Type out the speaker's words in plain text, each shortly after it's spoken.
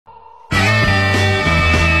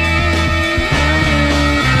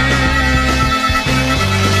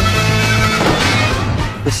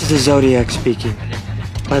the Zodiac speaking.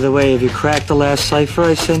 By the way, have you cracked the last cipher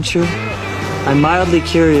I sent you? I'm mildly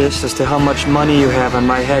curious as to how much money you have on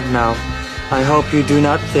my head now. I hope you do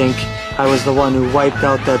not think I was the one who wiped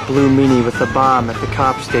out that blue meanie with the bomb at the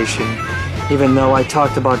cop station, even though I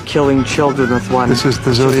talked about killing children with one. This is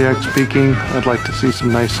the Zodiac speaking. I'd like to see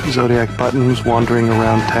some nice Zodiac buttons wandering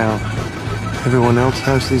around town. Everyone else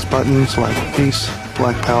has these buttons like peace,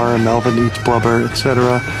 black power, Melvin eats blubber,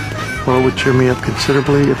 etc. Well, it would cheer me up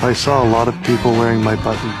considerably if I saw a lot of people wearing my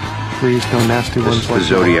button. Please, no nasty ones like that. This is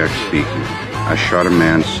the Zodiac speaking. I shot a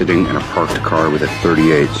man sitting in a parked car with a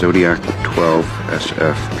 .38, Zodiac 12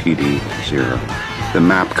 SFPD 0. The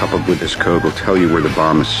map coupled with this code will tell you where the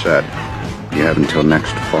bomb is set. You have until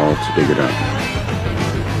next fall to dig it up.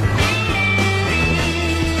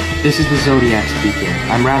 This is the Zodiac speaking.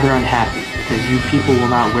 I'm rather unhappy because you people will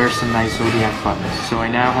not wear some nice Zodiac buttons. So I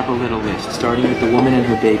now have a little list, starting with the woman and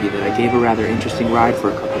her baby that I gave a rather interesting ride for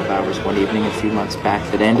a couple of hours one evening a few months back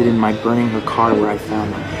that ended in my burning her car where I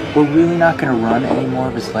found them. We're really not going to run any more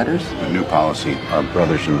of his letters? A new policy. Our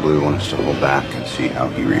brothers in blue want us to hold back and see how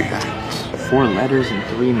he reacts. 4 letters in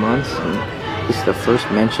 3 months? And this is the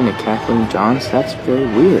first mention of Kathleen Johns? That's very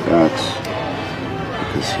weird. That's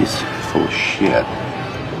because he's full of shit.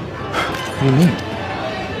 What do you mean?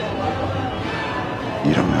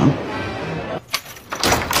 You don't know?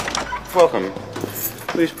 Welcome.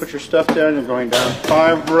 Please put your stuff down. You're going down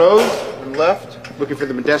 5 rows and left. Looking for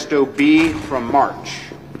the Modesto B from March.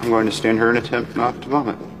 I'm going to stand here and attempt not to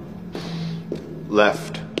vomit.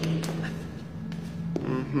 Left.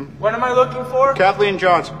 What am I looking for? Kathleen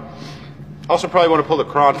Johns. Also probably want to pull the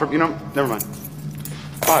cron from, never mind.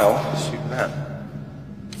 File. See that.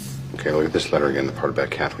 Okay, look at this letter again, the part about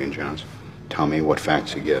Kathleen Johns. Tell me what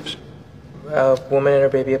facts he gives. A woman and her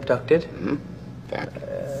baby abducted. Fact.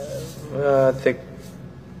 The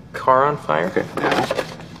car on fire. Okay, now.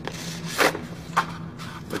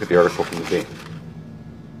 Look at the article from the B.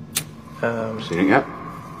 Seen it yet?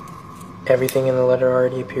 Everything in the letter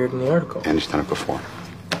already appeared in the article. And he's done it before.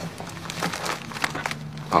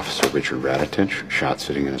 Officer Richard Raditich, shot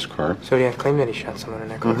sitting in his car. Zodiac claimed that he shot someone in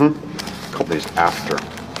their car. A couple days after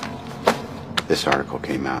this article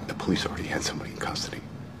came out, the police already had somebody in custody.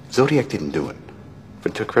 Zodiac didn't do it,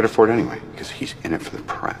 but took credit for it anyway, because he's in it for the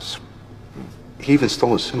press. He even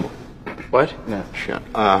stole his symbol. What? Yeah, shit.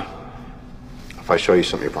 If I show you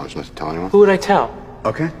something, you promise not to tell anyone? Who would I tell?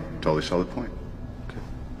 Okay, totally saw the point. Okay.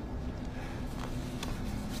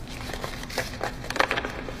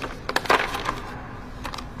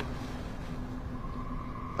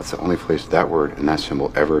 That's the only place that word and that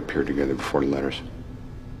symbol ever appeared together before the letters.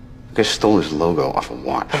 The guy stole his logo off a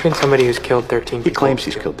watch. How can somebody who's killed 13 people... He claims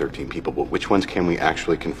he's killed 13 people, but which ones can we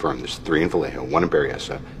actually confirm? There's 3 in Vallejo, 1 in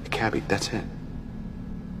Berryessa, the cabbie, that's it.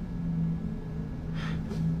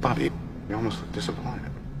 Bobby, you almost look disappointed.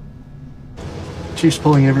 Chief's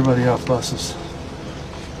pulling everybody off buses.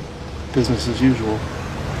 Business as usual.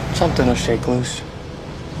 Something will shake loose.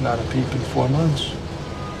 Not a peep in 4 months.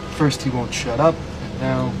 First he won't shut up, and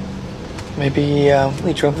now Maybe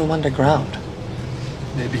we drove them underground.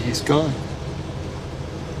 maybe he's gone.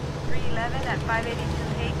 311 at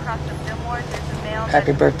 582 cross of Fillmore. There's a male.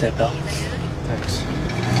 Happy birthday, Bill. Thanks.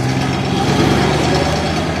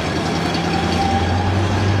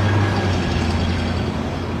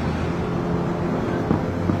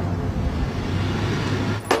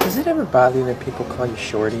 Does it ever bother you that people call you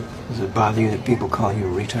Shorty? Does it bother you that people call you a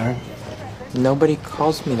retard? Nobody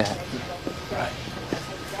calls me that.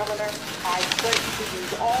 Governor, I pledge to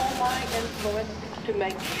use all my influence to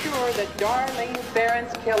make sure that Darlene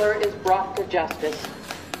Barron's killer is brought to justice.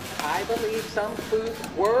 I believe some clues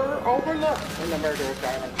were overlooked in the murder of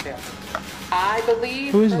Darlene Barron. I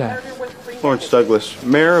believe Who is the that? murder was premeditated. Lawrence Douglas,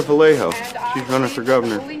 mayor of Vallejo. And I She's running for believe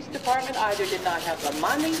governor. The police department either did not have the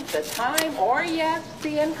money, the time, or yes,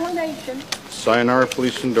 the inclination. Sayonara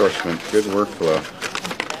police endorsement. Good work, Flo.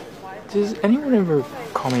 Does anyone ever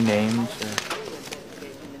call me names? Or...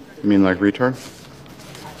 You mean like retard?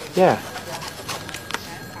 Yeah.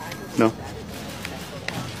 No.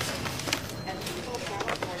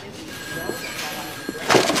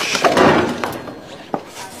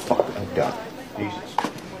 Fuck, I'm done. Jesus.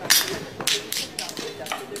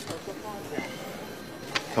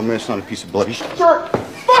 Tell me it's not a piece of bloody shit. Sir,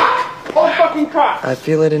 fuck! Hold fucking cock! I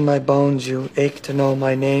feel it in my bones. You ache to know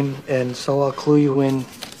my name, and so I'll clue you in.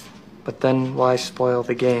 But then why spoil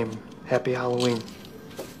the game? Happy Halloween.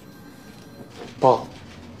 Paul,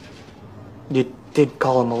 you did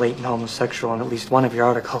call him a latent homosexual in at least one of your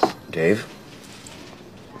articles. Dave,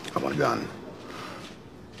 I want a gun.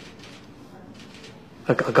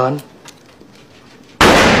 A gun?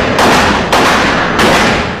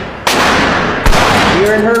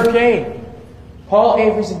 You're in hurricane. Paul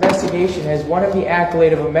Avery's investigation has won him the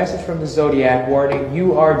accolade of a message from the Zodiac warning,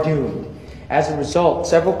 "You are doomed." As a result,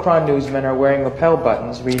 several Cron newsmen are wearing lapel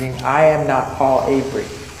buttons reading, "I am not Paul Avery."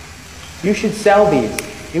 You should sell these.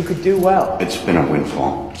 You could do well. It's been a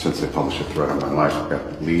windfall since they published a threat on my life. I've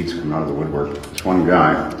got leads coming out of the woodwork. This one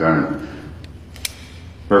guy down in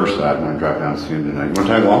Riverside, and I drive down to see him tonight. You want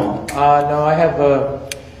to tag along? No, I have a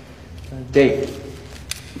date.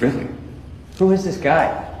 Really? Who is this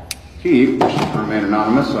guy? He wishes to remain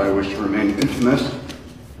anonymous. I wish to remain infamous.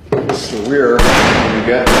 So we're going to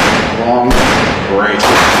get along great.